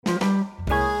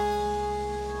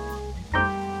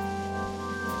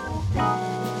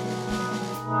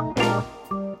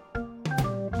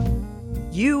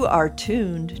You are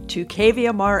tuned to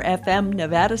KVMR FM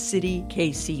Nevada City,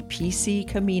 KCPC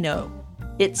Camino.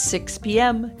 It's 6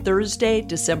 p.m. Thursday,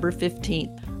 December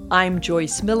 15th. I'm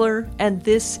Joyce Miller, and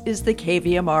this is the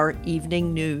KVMR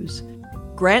Evening News.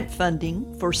 Grant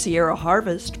funding for Sierra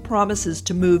Harvest promises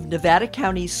to move Nevada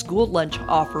County school lunch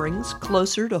offerings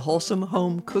closer to wholesome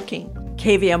home cooking.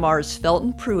 KVMR's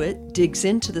Felton Pruitt digs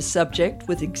into the subject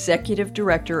with Executive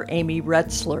Director Amy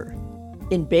Retzler.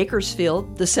 In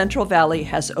Bakersfield, the Central Valley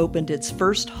has opened its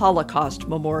first Holocaust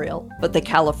memorial, but the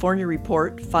California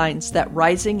Report finds that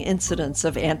rising incidents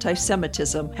of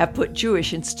anti-Semitism have put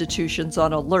Jewish institutions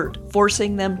on alert,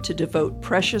 forcing them to devote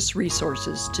precious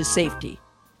resources to safety.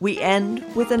 We end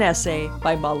with an essay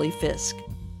by Molly Fisk.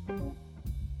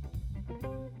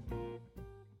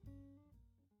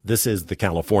 This is the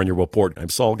California Report. I'm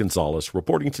Saul Gonzalez,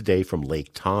 reporting today from Lake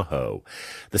Tahoe.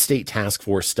 The state task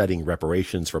force studying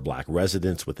reparations for Black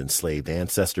residents with enslaved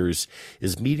ancestors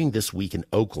is meeting this week in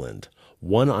Oakland.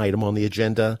 One item on the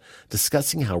agenda,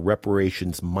 discussing how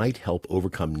reparations might help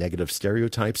overcome negative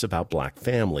stereotypes about Black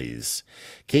families.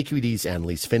 KQED's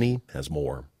Annalise Finney has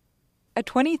more. A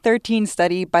 2013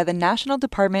 study by the National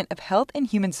Department of Health and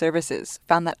Human Services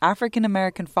found that African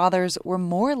American fathers were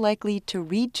more likely to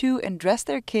read to and dress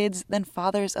their kids than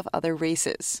fathers of other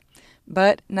races.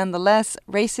 But nonetheless,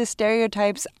 racist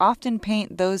stereotypes often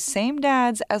paint those same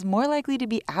dads as more likely to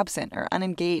be absent or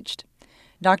unengaged.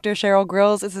 Dr. Cheryl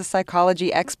Grills is a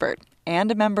psychology expert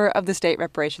and a member of the State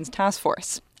Reparations Task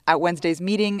Force. At Wednesday's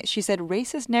meeting, she said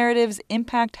racist narratives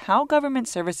impact how government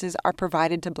services are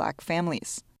provided to Black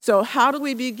families. So how do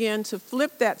we begin to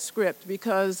flip that script?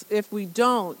 Because if we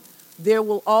don't, there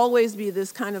will always be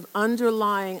this kind of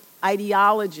underlying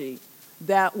ideology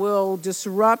that will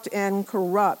disrupt and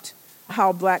corrupt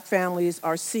how Black families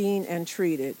are seen and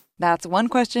treated. That's one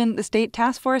question the state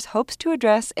task force hopes to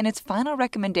address in its final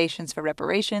recommendations for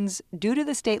reparations due to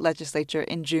the state legislature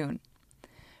in June.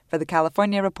 For the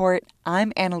California Report,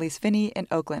 I'm Annalise Finney in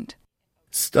Oakland.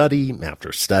 Study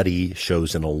after study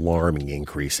shows an alarming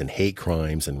increase in hate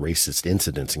crimes and racist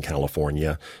incidents in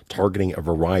California, targeting a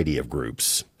variety of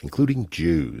groups, including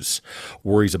Jews.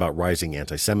 Worries about rising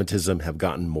anti-Semitism have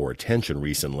gotten more attention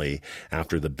recently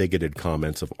after the bigoted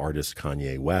comments of artist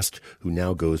Kanye West, who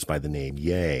now goes by the name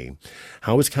Ye.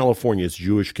 How is California's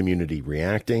Jewish community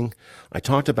reacting? I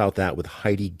talked about that with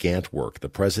Heidi Gantwerk, the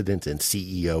president and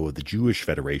CEO of the Jewish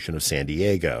Federation of San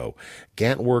Diego.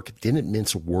 Gantwerk didn't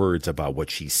mince words about what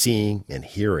she's seeing and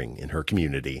hearing in her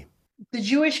community. The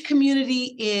Jewish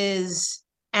community is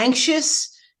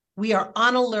anxious. We are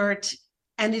on alert.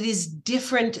 And it is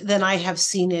different than I have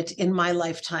seen it in my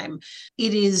lifetime.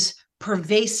 It is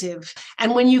pervasive.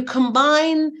 And when you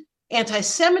combine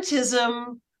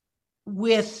anti-Semitism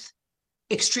with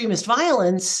extremist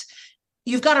violence,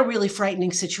 you've got a really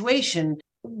frightening situation.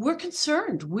 We're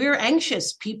concerned. We're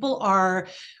anxious. People are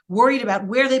worried about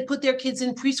where they put their kids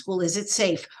in preschool. Is it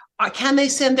safe? Can they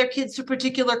send their kids to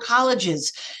particular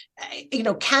colleges?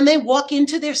 Can they walk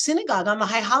into their synagogue on the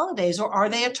high holidays, or are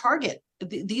they a target?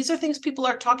 These are things people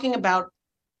are talking about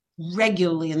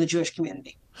regularly in the Jewish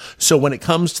community. So when it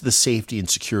comes to the safety and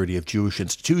security of Jewish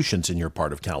institutions in your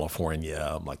part of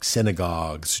California, like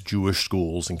synagogues, Jewish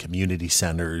schools, and community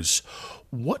centers,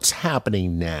 what's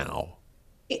happening now?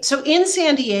 So in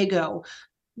San Diego,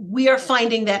 we are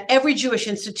finding that every Jewish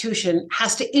institution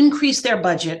has to increase their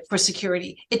budget for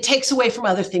security. It takes away from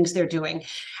other things they're doing.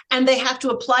 And they have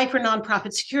to apply for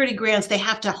nonprofit security grants. They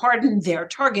have to harden their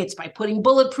targets by putting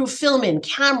bulletproof film in,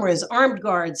 cameras, armed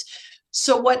guards.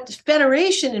 So what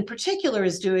Federation in particular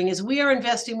is doing is we are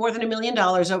investing more than $1 million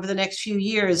over the next few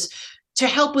years to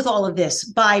help with all of this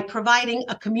by providing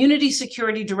a community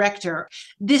security director.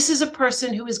 This is a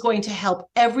person who is going to help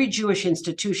every Jewish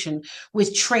institution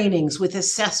with trainings, with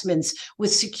assessments,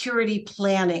 with security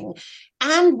planning,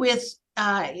 and with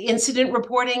incident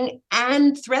reporting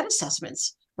and threat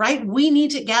assessments. Right? We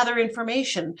need to gather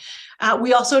information.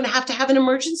 We also have to have an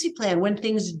emergency plan when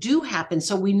things do happen,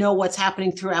 so we know what's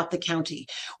happening throughout the county.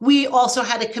 We also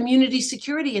had a community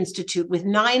security institute with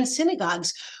 9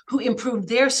 synagogues who improved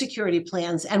their security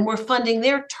plans, and we're funding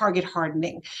their target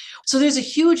hardening. So there's a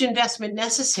huge investment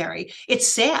necessary. It's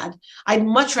sad. I'd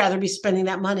much rather be spending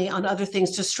that money on other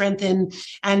things to strengthen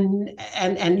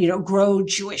and grow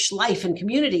Jewish life and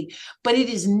community. But it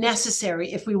is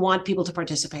necessary if we want people to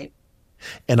participate.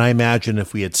 And I imagine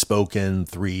if we had spoken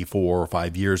 3, 4, or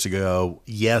 5 years ago,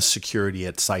 yes, security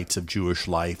at sites of Jewish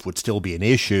life would still be an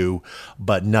issue,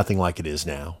 but nothing like it is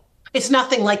now. It's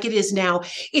nothing like it is now.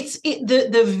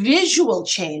 The visual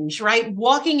change, right?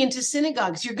 Walking into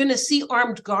synagogues, you're going to see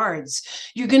armed guards.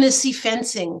 You're going to see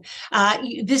fencing.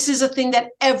 This is a thing that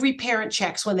every parent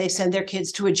checks when they send their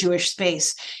kids to a Jewish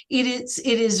space. It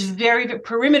is very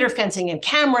perimeter fencing and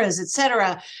cameras, et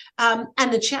cetera.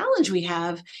 And the challenge we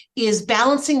have is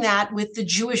balancing that with the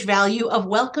Jewish value of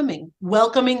welcoming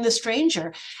the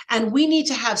stranger. And we need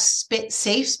to have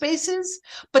safe spaces,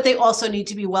 but they also need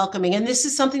to be welcoming. And this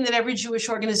is something that every Jewish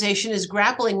organization is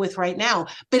grappling with right now.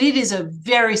 But it is a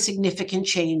very significant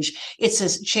change. It's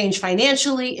a change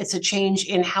financially. It's a change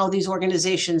in how these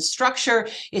organizations structure.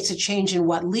 It's a change in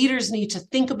what leaders need to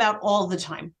think about all the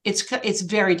time. It's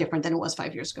very different than it was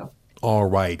 5 years ago. All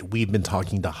right, we've been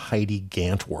talking to Heidi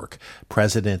Gantwerk,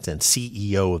 President and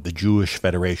CEO of the Jewish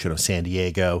Federation of San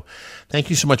Diego. Thank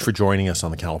you so much for joining us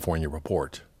on the California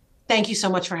Report. Thank you so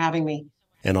much for having me.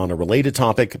 And on a related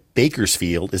topic,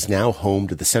 Bakersfield is now home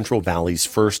to the Central Valley's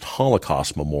first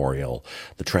Holocaust memorial.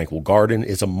 The Tranquil Garden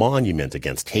is a monument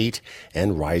against hate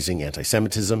and rising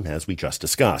anti-Semitism, as we just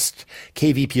discussed.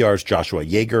 KVPR's Joshua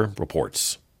Yeager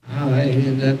reports.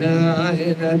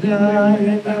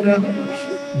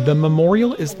 The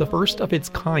memorial is the first of its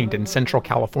kind in Central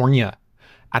California.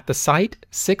 At the site,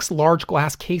 6 large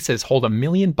glass cases hold 1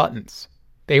 million buttons.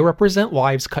 They represent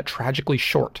lives cut tragically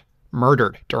short,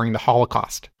 murdered during the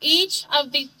Holocaust. Each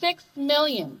of the 6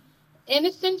 million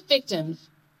innocent victims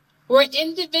were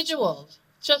individuals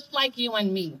just like you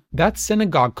and me. That's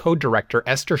synagogue co-director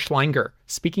Esther Schlanger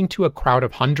speaking to a crowd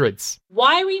of hundreds.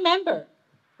 Why remember?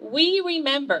 We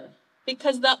remember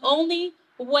because the only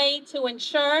way to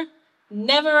ensure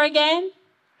never again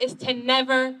is to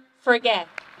never forget.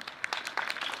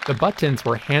 The buttons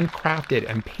were handcrafted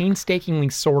and painstakingly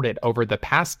sorted over the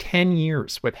past 10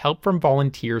 years with help from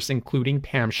volunteers, including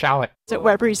Pam Shallett. It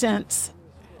represents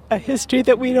a history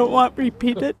that we don't want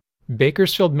repeated.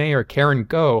 Bakersfield Mayor Karen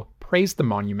Goh praised the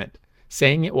monument,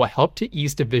 saying it will help to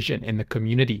ease division in the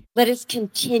community. Let us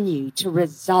continue to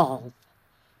resolve,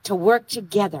 to work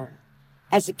together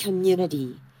as a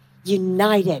community,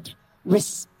 united,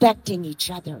 respecting each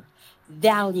other,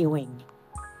 valuing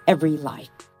every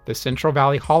life. The Central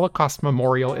Valley Holocaust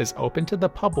Memorial is open to the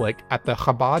public at the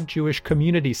Chabad Jewish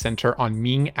Community Center on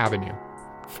Ming Avenue.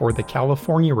 For the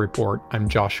California Report, I'm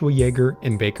Joshua Yeager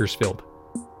in Bakersfield.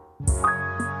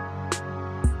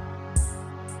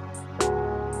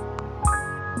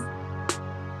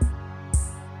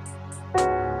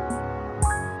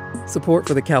 Support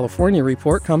for the California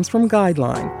Report comes from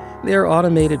Guideline. Their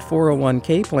automated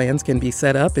 401k plans can be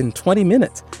set up in 20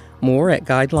 minutes. More at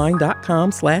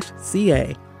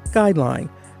guideline.com/CA. Guideline,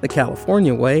 the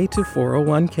California way to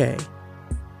 401k.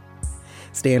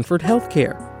 Stanford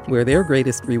Healthcare, where their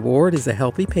greatest reward is a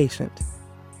healthy patient.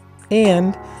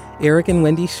 And Eric and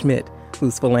Wendy Schmidt,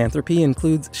 whose philanthropy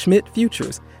includes Schmidt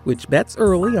Futures, which bets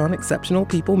early on exceptional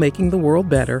people making the world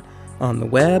better, on the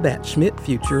web at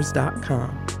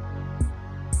schmidtfutures.com.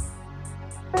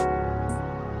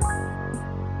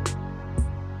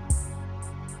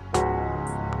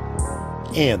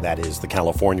 And that is the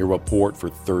California Report for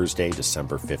Thursday,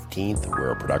 December 15th.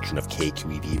 We're a production of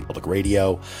KQED Public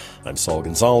Radio. I'm Saul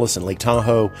Gonzalez in Lake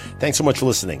Tahoe. Thanks so much for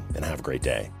listening, and have a great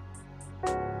day.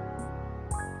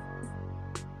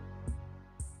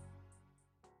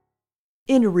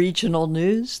 In regional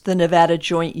news, the Nevada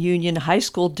Joint Union High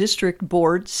School District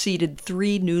Board seated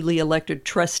 3 newly elected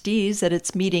trustees at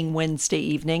its meeting Wednesday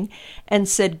evening and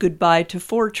said goodbye to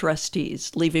 4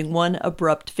 trustees, leaving 1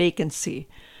 abrupt vacancy.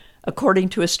 According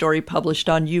to a story published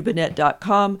on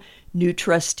Ubinet.com, new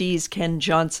trustees Ken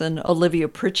Johnson, Olivia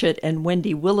Pritchett, and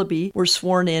Wendy Willoughby were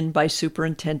sworn in by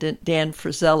Superintendent Dan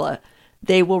Frizella.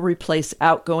 They will replace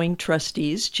outgoing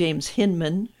trustees James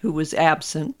Hinman, who was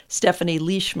absent, Stephanie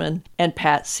Leishman, and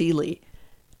Pat Seeley.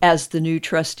 As the new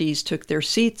trustees took their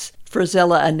seats,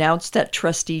 Frizella announced that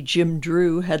trustee Jim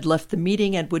Drew had left the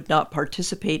meeting and would not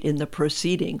participate in the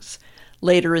proceedings.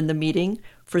 Later in the meeting,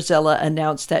 Frizella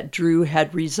announced that Drew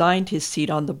had resigned his seat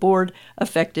on the board,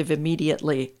 effective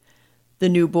immediately. The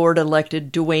new board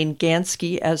elected Dwayne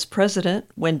Gansky as president,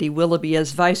 Wendy Willoughby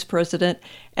as vice president,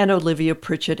 and Olivia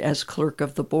Pritchett as clerk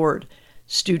of the board.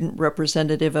 Student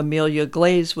Representative Amelia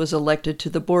Glaze was elected to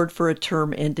the board for a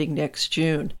term ending next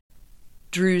June.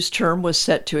 Drew's term was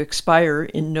set to expire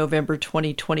in November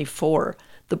 2024.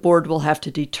 The board will have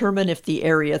to determine if the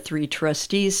Area 3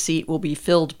 trustee's seat will be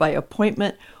filled by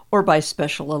appointment or by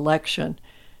special election.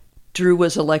 Drew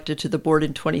was elected to the board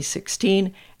in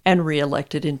 2016 and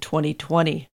re-elected in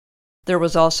 2020. There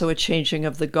was also a changing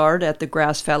of the guard at the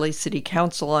Grass Valley City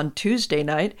Council on Tuesday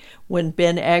night when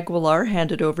Ben Aguilar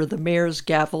handed over the mayor's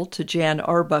gavel to Jan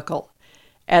Arbuckle.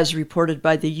 As reported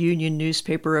by the Union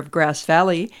newspaper of Grass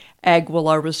Valley,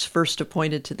 Aguilar was first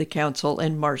appointed to the council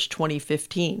in March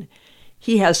 2015.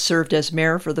 He has served as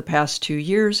mayor for the past 2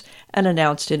 years and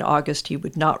announced in August he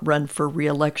would not run for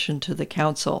re-election to the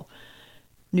council.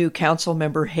 New council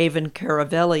member Haven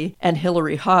Caravelli and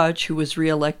Hillary Hodge, who was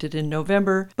re-elected in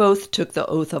November, both took the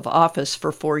oath of office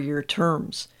for 4-year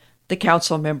terms. The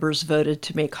council members voted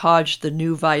to make Hodge the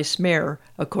new vice mayor,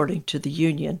 according to the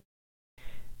union.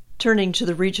 Turning to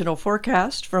the regional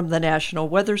forecast from the National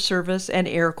Weather Service and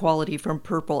air quality from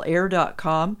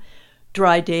purpleair.com,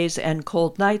 dry days and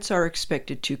cold nights are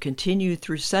expected to continue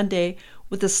through Sunday,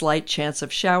 with a slight chance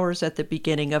of showers at the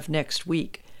beginning of next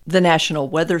week. The National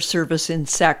Weather Service in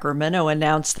Sacramento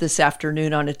announced this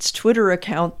afternoon on its Twitter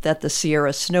account that the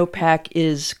Sierra snowpack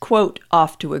is, quote,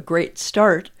 off to a great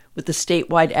start, with a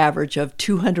statewide average of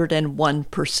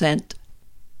 201%.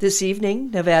 This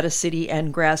evening, Nevada City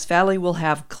and Grass Valley will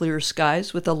have clear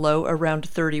skies with a low around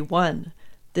 31.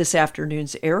 This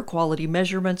afternoon's air quality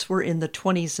measurements were in the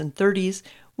 20s and 30s,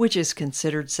 which is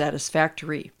considered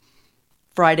satisfactory.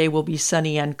 Friday will be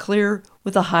sunny and clear,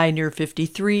 with a high near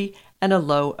 53 and a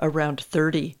low around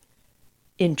 30.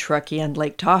 In Truckee and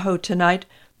Lake Tahoe tonight,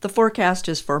 the forecast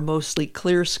is for mostly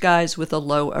clear skies with a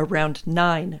low around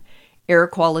 9. Air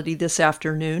quality this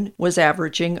afternoon was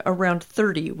averaging around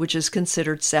 30, which is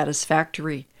considered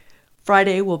satisfactory.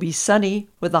 Friday will be sunny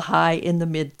with a high in the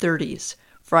mid-30s.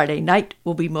 Friday night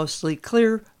will be mostly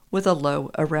clear with a low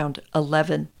around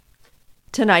 11.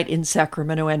 Tonight in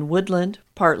Sacramento and Woodland,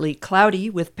 partly cloudy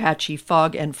with patchy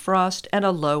fog and frost and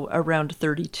a low around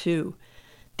 32.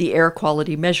 The air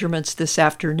quality measurements this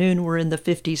afternoon were in the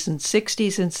 50s and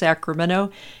 60s in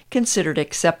Sacramento, considered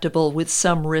acceptable with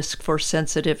some risk for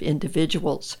sensitive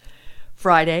individuals.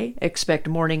 Friday, expect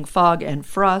morning fog and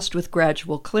frost with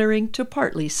gradual clearing to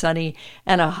partly sunny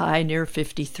and a high near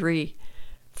 53.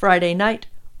 Friday night,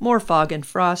 more fog and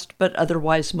frost, but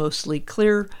otherwise mostly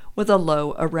clear with a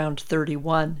low around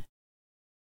 31.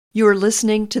 You are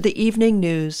listening to the evening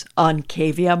news on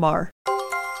KVMR.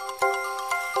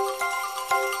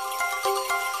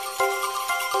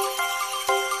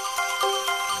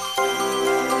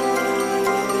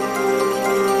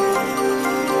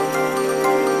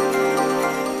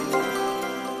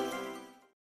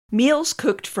 Meals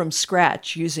cooked from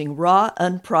scratch using raw,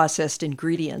 unprocessed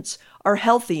ingredients are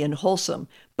healthy and wholesome,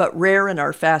 but rare in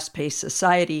our fast-paced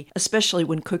society, especially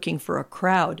when cooking for a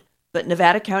crowd. But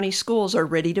Nevada County schools are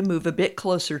ready to move a bit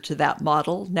closer to that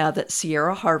model now that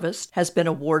Sierra Harvest has been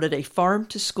awarded a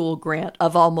farm-to-school grant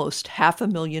of almost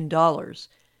 $500,000.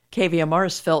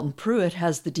 KVMR's Felton Pruitt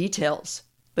has the details.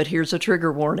 But here's a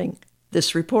trigger warning.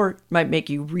 This report might make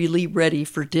you really ready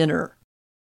for dinner.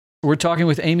 We're talking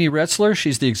with Amy Retzler.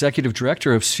 She's the executive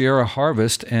director of Sierra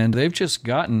Harvest, and they've just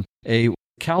gotten a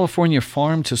California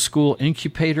Farm to School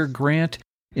Incubator Grant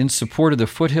in support of the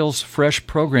Foothills Fresh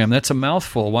program. That's a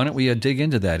mouthful. Why don't we dig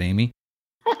into that, Amy?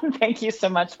 Thank you so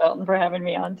much, Felton, for having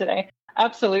me on today.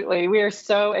 Absolutely. We are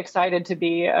so excited to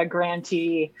be a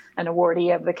grantee and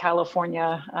awardee of the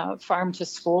California Farm to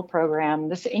School program.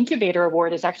 This Incubator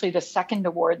Award is actually the second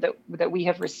award that we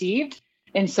have received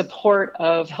in support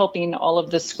of helping all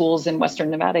of the schools in Western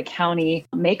Nevada County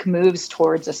make moves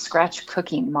towards a scratch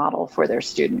cooking model for their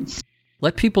students.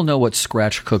 Let people know what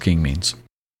scratch cooking means.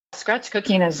 Scratch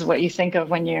cooking is what you think of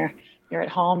when you're at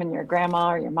home and your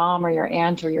grandma or your mom or your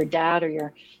aunt or your dad or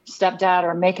your stepdad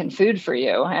are making food for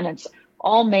you. And it's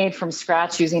all made from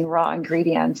scratch using raw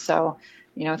ingredients. So,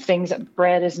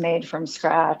 bread is made from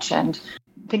scratch, and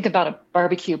think about a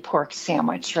barbecue pork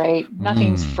sandwich, right?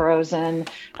 Nothing's frozen.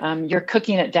 You're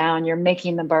cooking it down. You're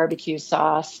making the barbecue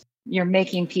sauce. You're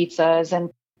making pizzas.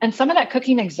 And some of that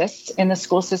cooking exists in the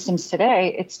school systems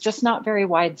today. It's just not very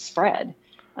widespread.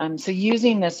 So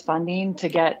using this funding to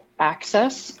get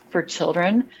access for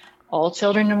children, all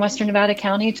children in Western Nevada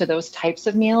County, to those types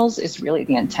of meals is really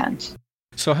the intent.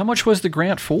 So how much was the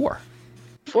grant for?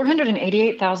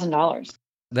 $488,000.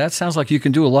 That sounds like you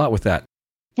can do a lot with that.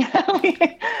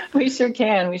 We sure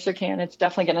can. It's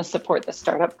definitely going to support the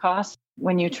startup costs.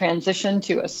 When you transition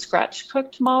to a scratch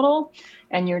cooked model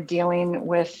and you're dealing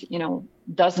with,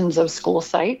 dozens of school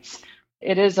sites,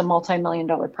 it is a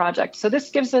multi-million-dollar project. So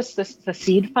this gives us the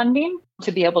seed funding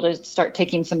to be able to start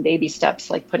taking some baby steps,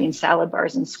 like putting salad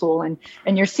bars in school. And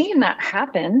you're seeing that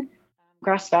happen.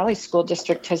 Grass Valley School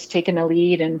District has taken a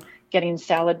lead in getting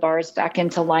salad bars back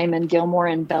into Lyman, Gilmore,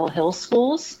 and Bell Hill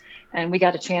schools. And we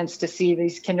got a chance to see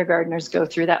these kindergartners go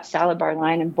through that salad bar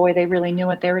line. And boy, they really knew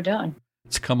what they were doing.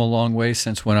 It's come a long way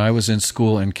since when I was in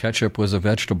school and ketchup was a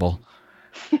vegetable.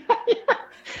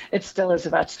 It still is a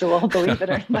vegetable, believe it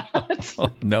or not. Oh,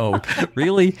 no,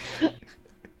 really?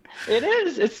 It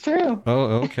is. It's true.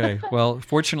 Oh, okay. Well,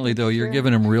 fortunately, though, you're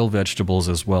giving them real vegetables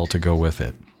as well to go with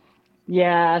it.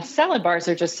 Yeah, salad bars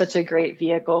are just such a great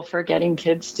vehicle for getting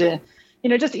kids to,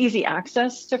 just easy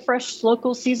access to fresh,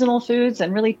 local, seasonal foods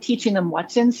and really teaching them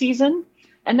what's in season.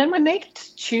 And then when they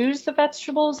choose the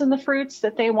vegetables and the fruits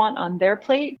that they want on their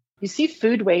plate, you see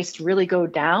food waste really go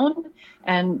down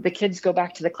and the kids go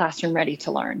back to the classroom ready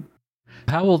to learn.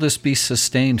 How will this be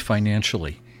sustained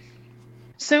financially?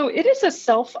 So it is a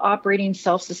self-operating,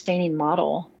 self-sustaining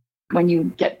model when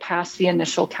you get past the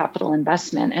initial capital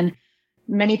investment. And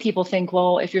many people think,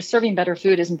 well, if you're serving better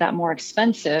food, isn't that more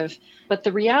expensive? But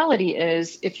the reality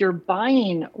is, if you're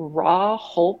buying raw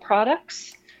whole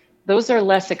products, those are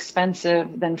less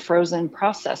expensive than frozen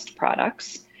processed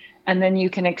products. And then you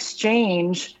can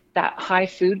exchange that high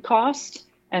food cost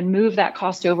and move that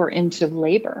cost over into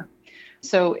labor.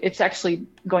 So it's actually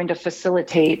going to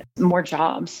facilitate more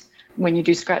jobs when you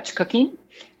do scratch cooking.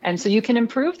 And so you can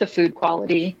improve the food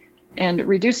quality and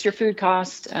reduce your food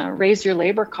cost, raise your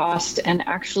labor cost, and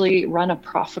actually run a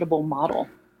profitable model.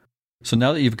 So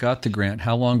now that you've got the grant,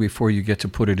 how long before you get to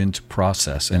put it into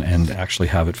process and actually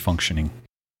have it functioning?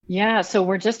 Yeah, so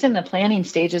we're just in the planning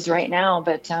stages right now,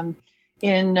 but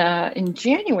in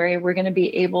January, we're going to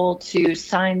be able to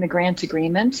sign the grant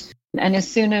agreement. And as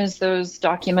soon as those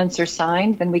documents are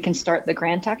signed, then we can start the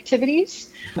grant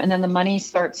activities. And then the money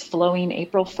starts flowing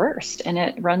April 1st, and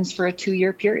it runs for a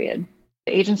 2-year period.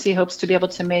 The agency hopes to be able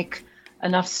to make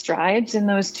enough strides in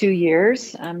those 2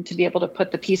 years to be able to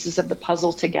put the pieces of the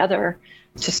puzzle together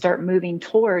to start moving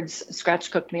towards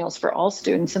scratch cooked meals for all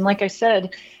students. And like I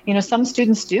said, some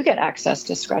students do get access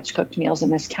to scratch cooked meals in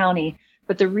this county,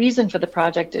 but the reason for the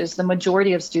project is the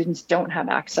majority of students don't have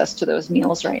access to those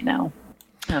meals right now.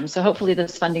 So hopefully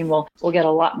this funding will get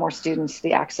a lot more students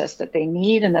the access that they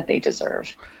need and that they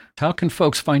deserve. How can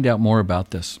folks find out more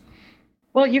about this?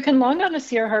 Well, you can log on to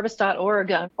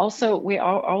sierraharvest.org. Also, we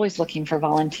are always looking for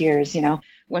volunteers.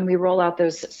 When we roll out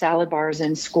those salad bars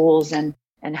in schools and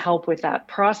help with that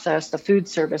process, the food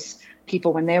service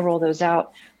people, when they roll those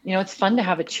out, it's fun to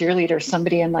have a cheerleader,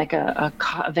 somebody in like a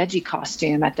veggie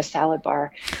costume at the salad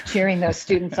bar cheering those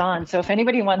students on. So if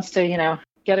anybody wants to,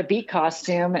 get a beet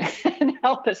costume and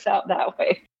help us out that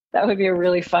way, that would be a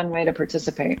really fun way to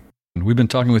participate. We've been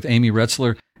talking with Amy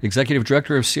Retzler, Executive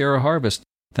Director of Sierra Harvest.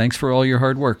 Thanks for all your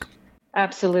hard work.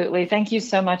 Absolutely. Thank you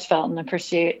so much, Felton.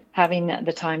 Appreciate having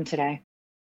the time today.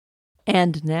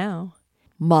 And now,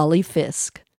 Molly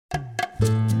Fisk.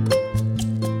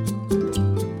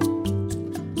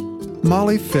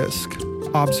 Molly Fisk,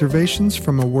 Observations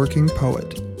from a Working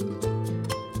Poet.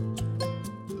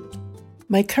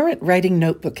 My current writing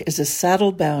notebook is a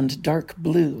saddle-bound dark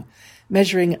blue,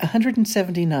 measuring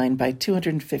 179 by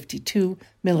 252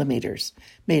 millimeters,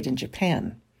 made in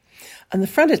Japan. On the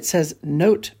front it says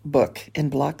Notebook in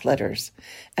block letters,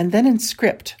 and then in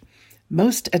script,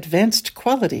 Most Advanced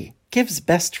Quality gives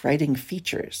best writing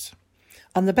features.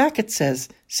 On the back it says,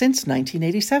 Since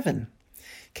 1987.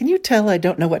 Can you tell I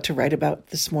don't know what to write about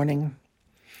this morning?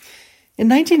 In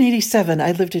 1987,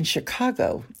 I lived in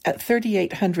Chicago at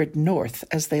 3800 North,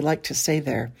 as they like to say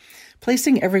there,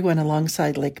 placing everyone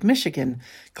alongside Lake Michigan,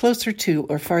 closer to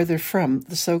or farther from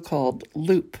the so-called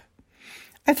Loop.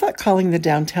 I thought calling the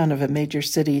downtown of a major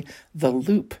city the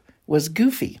Loop was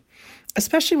goofy,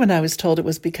 especially when I was told it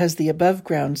was because the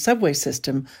above-ground subway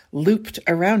system looped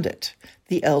around it,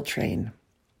 the L train.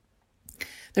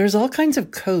 There's all kinds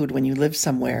of code when you live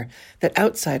somewhere that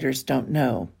outsiders don't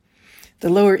know. The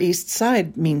Lower East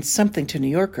Side means something to New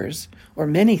Yorkers, or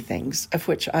many things, of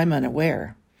which I'm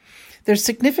unaware. There's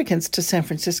significance to San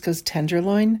Francisco's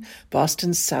Tenderloin,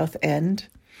 Boston's South End.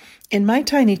 In my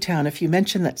tiny town, if you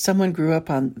mention that someone grew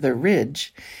up on the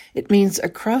Ridge, it means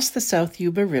across the South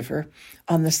Yuba River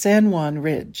on the San Juan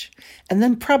Ridge, and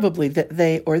then probably that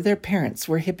they or their parents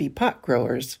were hippie pot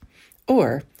growers,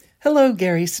 or, hello,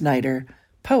 Gary Snyder,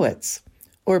 poets,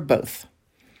 or both.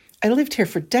 I lived here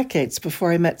for decades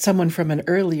before I met someone from an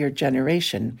earlier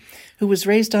generation who was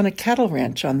raised on a cattle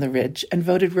ranch on the Ridge and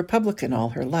voted Republican all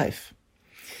her life.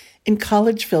 In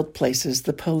college-filled places,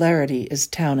 the polarity is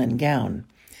town and gown.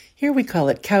 Here we call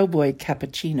it cowboy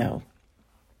cappuccino.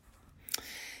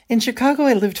 In Chicago,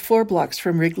 I lived 4 blocks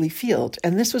from Wrigley Field,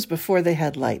 and this was before they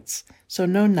had lights, so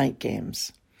no night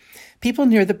games. People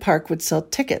near the park would sell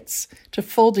tickets to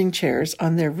folding chairs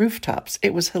on their rooftops.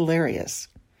 It was hilarious.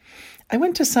 I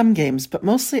went to some games, but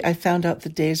mostly I found out the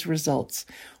day's results,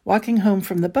 walking home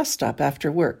from the bus stop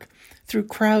after work, through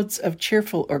crowds of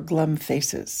cheerful or glum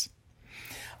faces.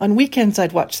 On weekends,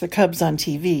 I'd watch the Cubs on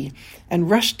TV and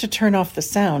rush to turn off the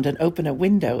sound and open a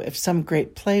window if some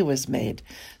great play was made,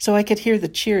 so I could hear the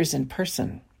cheers in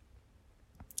person.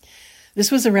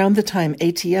 This was around the time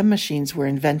ATM machines were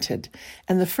invented,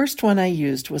 and the first one I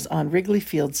used was on Wrigley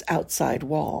Field's outside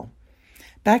wall.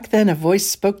 Back then, a voice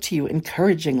spoke to you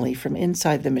encouragingly from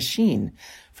inside the machine,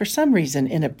 for some reason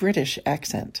in a British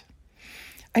accent.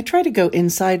 I try to go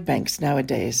inside banks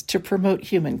nowadays to promote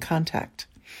human contact.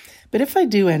 But if I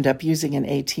do end up using an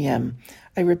ATM,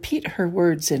 I repeat her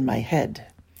words in my head.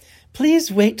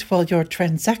 Please wait while your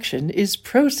transaction is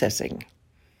processing.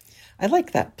 I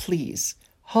like that please,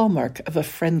 hallmark of a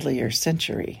friendlier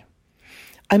century.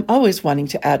 I'm always wanting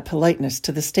to add politeness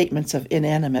to the statements of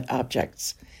inanimate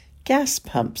objects. Gas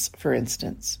pumps, for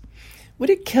instance. Would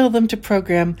it kill them to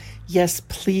program yes,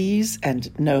 please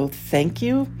and no, thank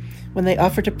you when they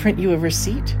offer to print you a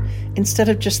receipt instead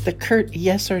of just the curt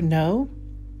yes or no?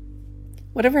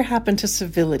 Whatever happened to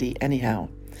civility, anyhow?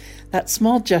 That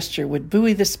small gesture would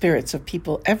buoy the spirits of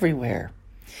people everywhere,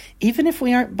 even if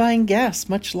we aren't buying gas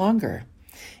much longer,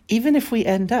 even if we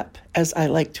end up, as I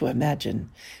like to imagine,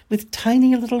 with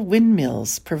tiny little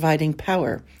windmills providing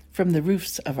power from the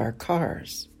roofs of our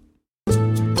cars.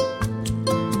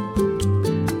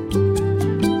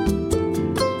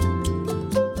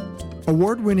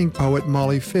 Award-winning poet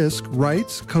Molly Fisk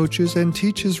writes, coaches, and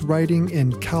teaches writing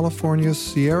in California's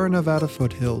Sierra Nevada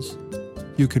foothills.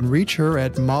 You can reach her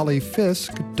at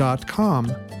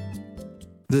mollyfisk.com.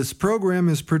 This program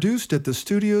is produced at the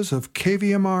studios of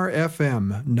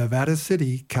KVMR-FM, Nevada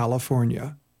City,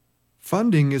 California.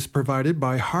 Funding is provided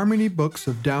by Harmony Books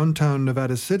of downtown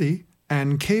Nevada City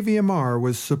and KVMR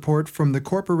with support from the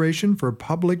Corporation for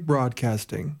Public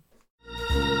Broadcasting.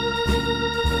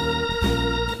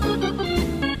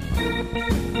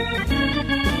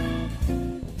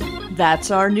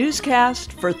 That's our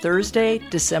newscast for Thursday,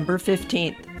 December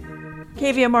 15th.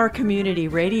 KVMR Community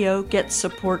Radio gets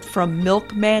support from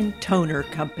Milkman Toner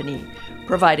Company,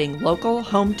 providing local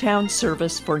hometown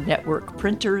service for network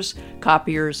printers,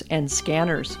 copiers, and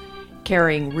scanners,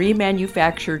 carrying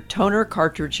remanufactured toner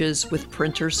cartridges with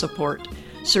printer support,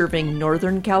 serving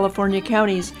Northern California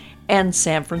counties and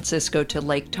San Francisco to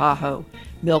Lake Tahoe,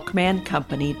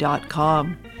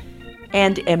 milkmancompany.com.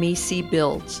 And MEC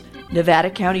Builds, Nevada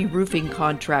County roofing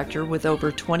contractor with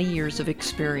over 20 years of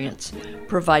experience,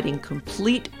 providing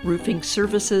complete roofing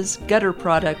services, gutter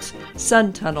products,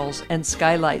 sun tunnels, and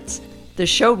skylights. The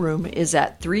showroom is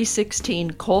at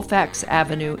 316 Colfax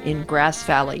Avenue in Grass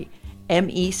Valley,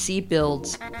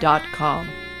 mecbuilds.com.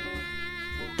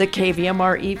 The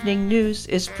KVMR Evening News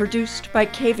is produced by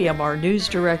KVMR News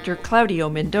Director Claudio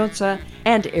Mendoza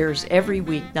and airs every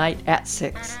weeknight at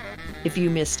 6. If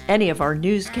you missed any of our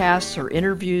newscasts or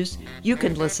interviews, you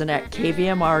can listen at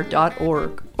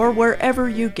kvmr.org or wherever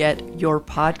you get your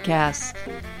podcasts.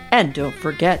 And don't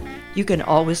forget, you can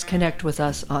always connect with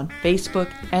us on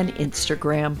Facebook and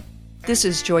Instagram. This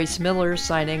is Joyce Miller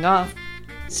signing off.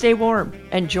 Stay warm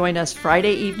and join us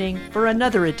Friday evening for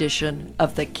another edition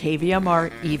of the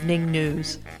KVMR Evening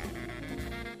News.